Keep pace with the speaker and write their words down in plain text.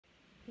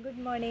Good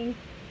morning.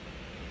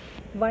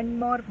 One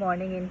more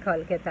morning in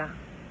Kolkata.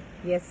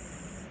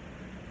 Yes,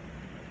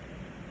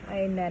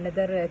 in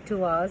another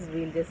 2 hours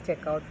we'll just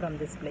check out from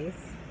this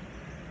place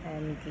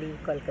and leave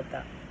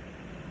Kolkata.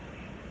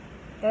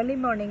 Early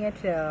morning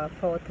at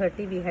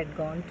 4:30 we had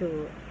gone to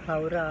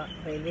Howrah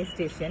railway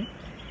station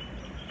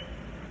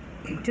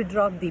to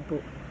drop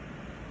Deepu.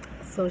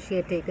 So she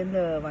had taken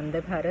the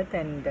Vande Bharat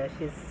and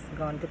she's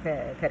gone to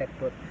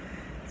Kharagpur.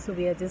 So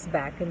we are just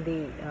back in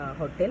the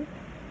hotel,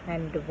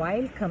 and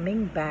while coming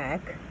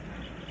back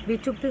we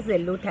took this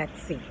yellow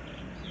taxi.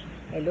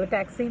 Yellow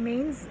taxi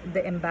means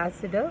the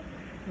ambassador,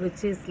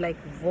 which is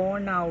like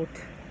worn out,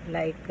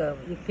 like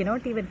you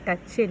cannot even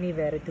touch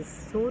anywhere. It is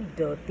so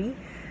dirty,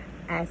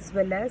 as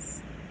well as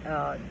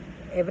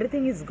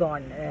everything is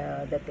gone.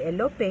 That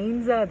yellow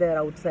paints are there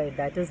outside,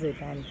 that is it.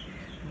 And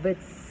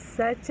with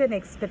such an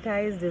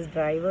expertise these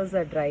drivers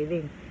are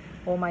driving,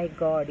 oh my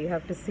god, you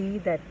have to see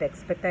that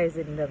expertise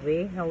in the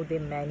way how they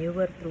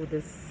maneuver through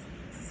this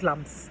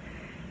slums.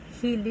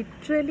 He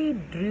literally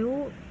drew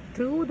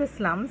through the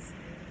slums.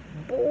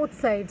 Both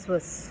sides were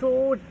so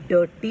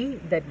dirty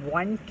that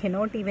one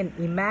cannot even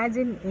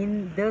imagine in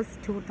this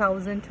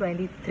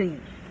 2023.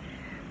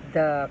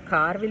 The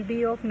car will be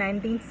of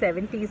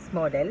 1970s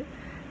model,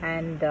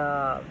 and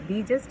we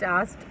just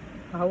asked,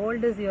 how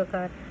old is your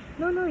car?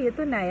 No, ये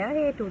तो नया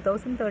है,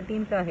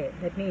 2013 का है.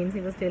 That means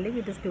he was telling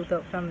it is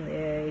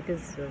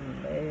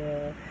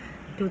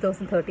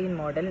 2013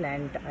 model,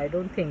 and I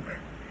don't think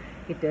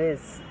it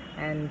is.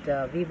 And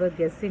we were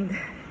guessing the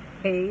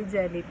age,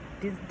 and it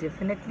is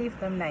definitely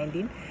from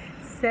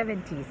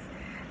 1970s.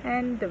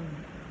 And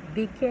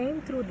we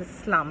came through the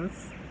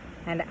slums,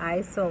 and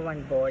I saw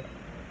one board,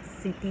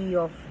 City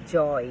of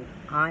Joy,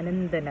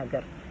 Ananda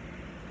Nagar.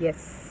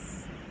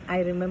 Yes,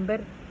 I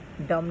remember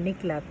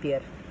Dominique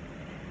Lapierre.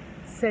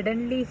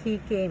 Suddenly he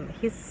came,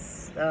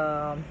 his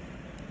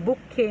book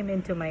came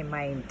into my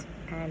mind,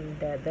 and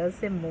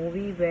there's a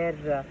movie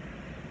where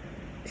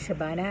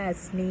Shabana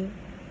Azmi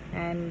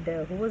and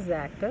who was the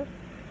actor?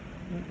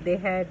 They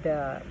had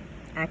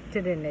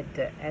acted in it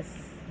as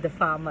the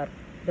farmer.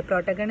 The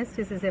protagonist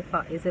is a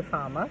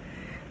farmer.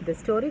 The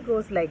story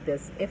goes like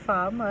this: a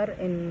farmer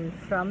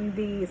from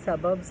the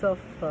suburbs of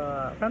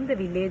from the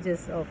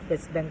villages of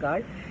West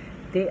Bengal,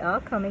 they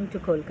are coming to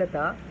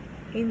Kolkata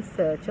in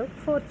search of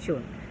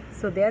fortune.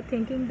 So they are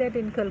thinking that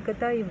in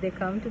Kolkata, if they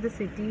come to the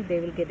city,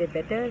 they will get a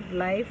better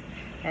life,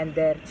 and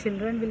their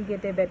children will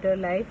get a better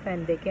life,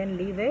 and they can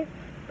live a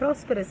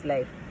prosperous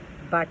life.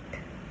 But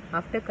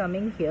after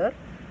coming here,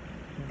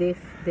 they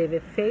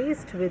were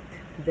faced with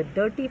the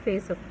dirty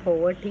face of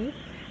poverty,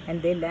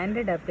 and they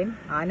landed up in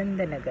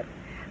Ananda Nagar.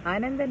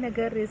 Ananda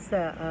Nagar is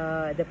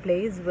the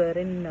place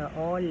wherein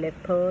all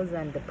lepers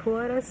and the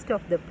poorest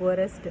of the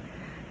poorest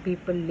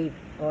people live,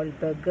 all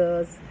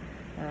beggars,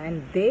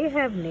 and they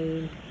have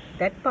named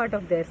that part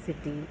of their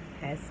city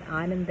as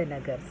Ananda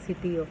Nagar,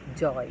 City of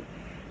Joy.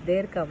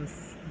 There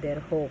comes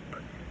their hope.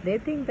 They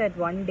think that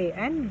one day,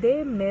 and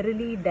they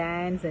merrily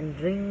dance and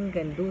drink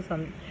and do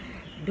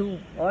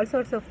all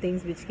sorts of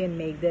things which can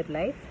make their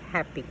life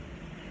happy.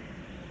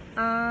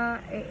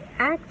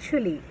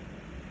 Actually,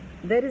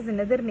 there is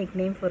another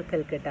nickname for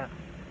Calcutta,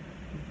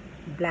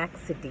 Black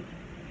City.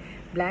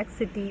 Black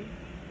City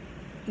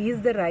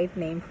is the right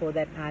name for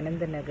that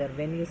Ananda Nagar.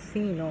 When you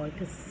see,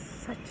 it is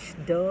such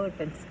dirt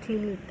and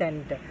filth,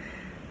 and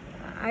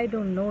I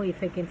don't know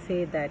if I can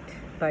say that,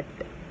 but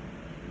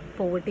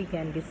poverty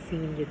can be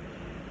seen with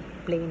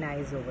plain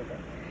eyes over there.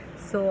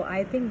 So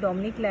I think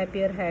Dominique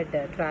Lapierre had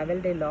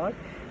travelled a lot,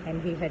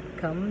 and he had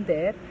come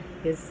there.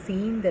 He has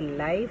seen the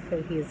life.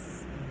 He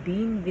has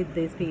been with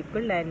these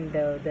people, and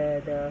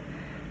the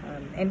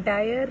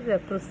entire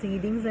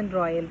proceedings and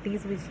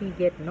royalties which he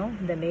get,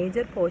 the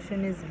major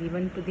portion is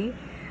given to the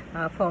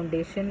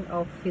foundation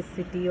of his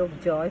City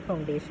of Joy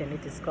Foundation.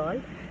 It is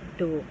called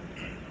to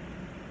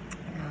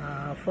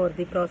for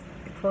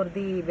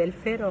the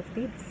welfare of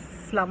the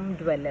slum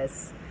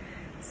dwellers.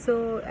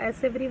 So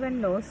as everyone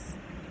knows,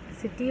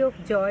 City of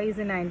Joy is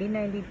a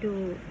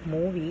 1992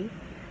 movie,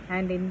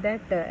 and in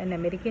that an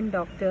American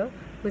doctor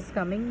who is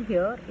coming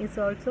here is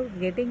also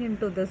getting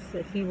into this.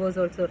 He was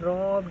also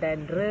robbed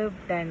and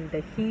raped, and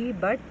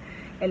but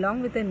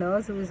along with a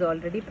nurse who is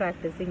already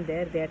practicing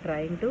there, they are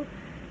trying to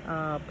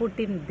put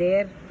in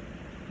their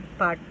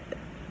part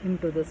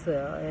into this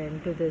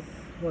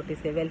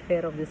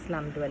welfare of the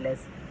slum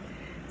dwellers.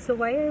 So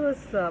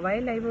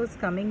while I was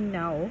coming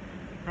now,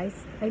 I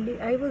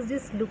was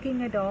just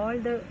looking at all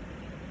the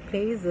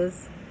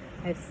places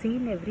I've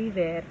seen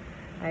everywhere.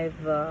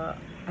 I've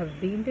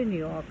been to New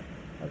York,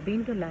 I've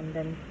been to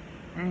London,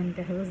 and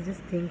I was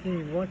just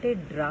thinking, what a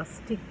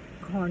drastic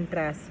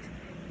contrast.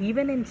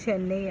 Even in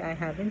Chennai, I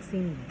haven't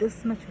seen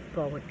this much of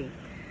poverty.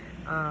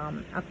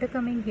 After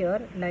coming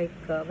here, like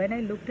when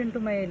I looked into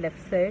my left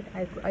side,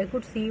 I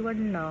could see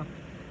one,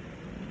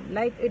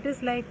 like it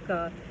is like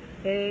a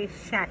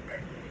shack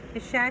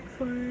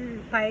full,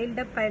 piled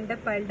up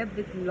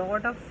with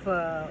lot of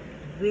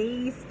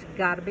waste,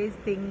 garbage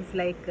things.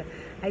 Like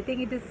I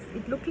think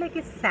it looked like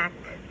a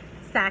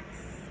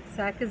sacks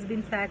Sack has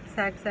been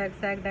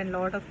sacked, and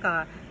lot of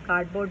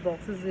cardboard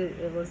boxes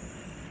was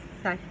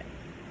sacked,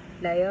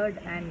 layered,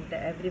 and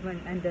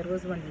everyone, and there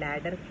was one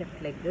ladder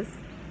kept like this,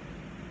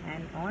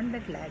 and on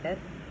that ladder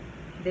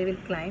they will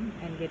climb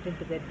and get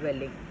into their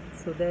dwelling.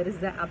 So there is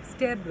the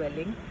upstairs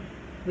dwelling,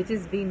 which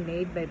is being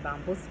made by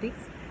bamboo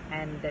sticks,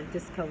 and that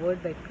is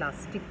covered by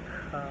plastic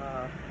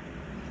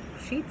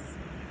sheets,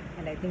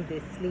 and I think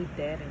they sleep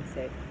there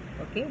inside.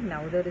 Okay,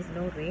 now there is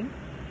no rain.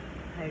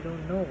 I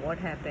don't know what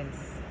happens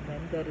when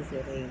there is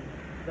a rain.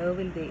 Where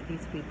will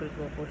these people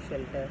go for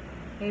shelter?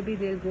 Maybe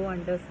they'll go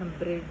under some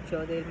bridge,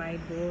 or they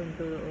might go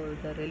into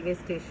the railway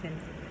station.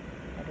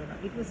 I don't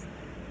know.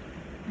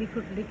 We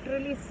could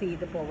literally see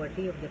the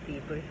poverty of the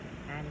people,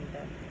 and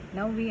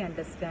now we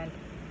understand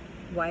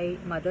why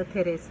Mother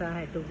Teresa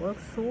had to work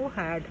so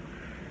hard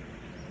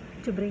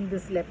to bring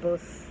these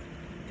lepers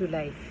to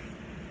life.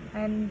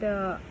 And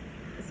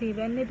see,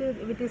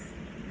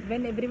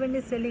 when everyone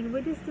is telling,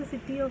 what is the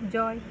city of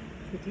joy?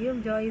 City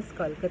of joy is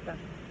Kolkata.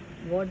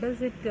 What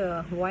does it?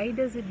 Why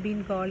does it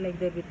been called like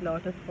that with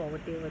lot of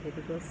poverty over there?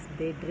 Because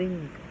they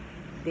drink,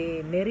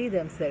 they marry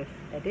themselves.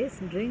 That is,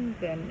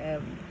 drink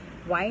and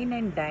wine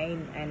and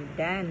dine and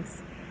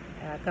dance,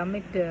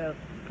 commit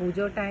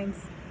pujo times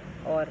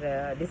or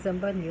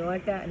December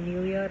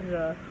New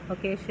Year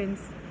occasions.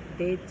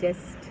 They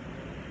just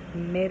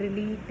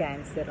merrily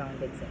dance around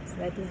themselves.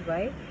 That is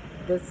why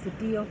the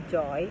city of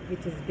joy,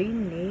 which is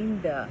being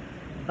named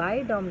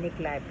by Dominique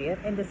Lapierre,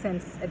 in the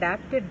sense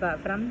adapted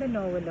from the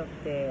novel of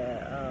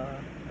the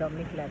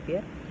Dominique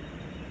Lapierre,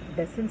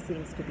 doesn't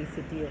seem to be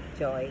city of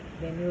joy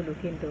when you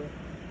look into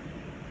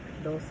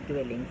those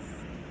dwellings.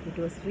 It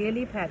was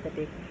really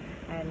pathetic,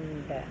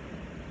 and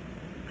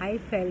I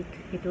felt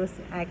it was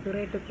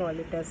accurate to call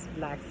it as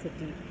Black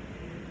City.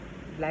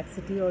 Black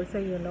City also,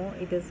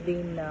 it has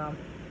been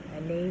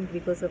named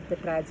because of the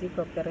tragic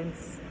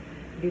occurrence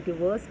due to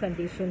worse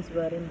conditions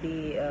wherein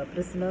the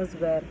prisoners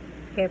were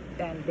kept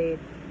and they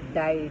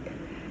died,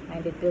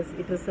 and it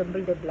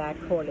resembled a black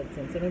hole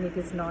incident. I mean, it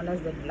is known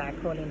as the black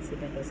hole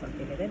incident or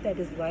something like that. That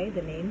is why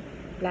the name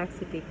Black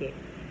City came.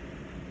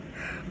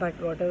 But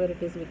whatever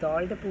it is, with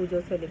all the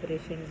pujo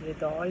celebrations,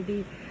 with all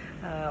the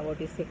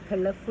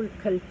colorful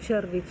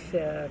culture which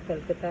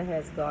Kolkata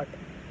has got,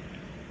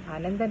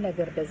 Ananda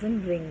Nagar doesn't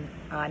bring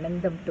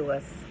Anandam to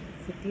us.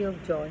 City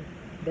of joy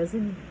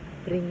doesn't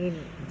bring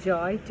in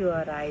joy to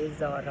our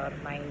eyes or our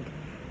mind.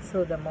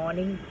 So the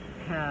morning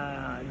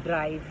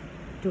drive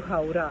to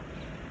Howrah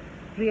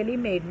really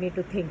made me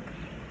to think.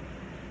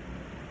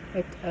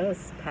 It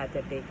is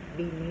pathetic.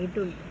 We need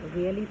to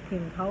really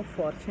think how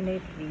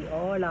fortunate we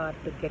all are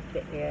to get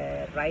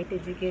the right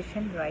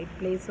education, right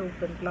place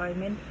of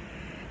employment,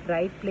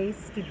 right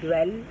place to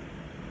dwell,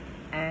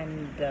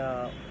 and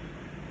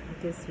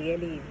it is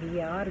really, we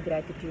are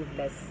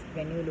gratitudeless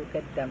when you look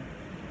at them.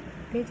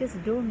 They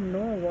just don't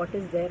know what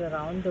is there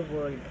around the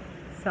world.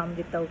 Some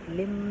without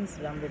limbs,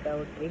 some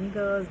without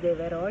fingers, they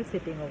were all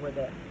sitting over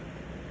there.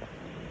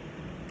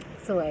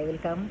 So I will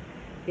come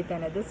with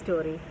another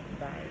story.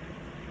 Bye.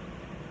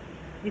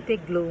 With a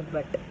gloom,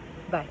 but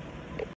bye.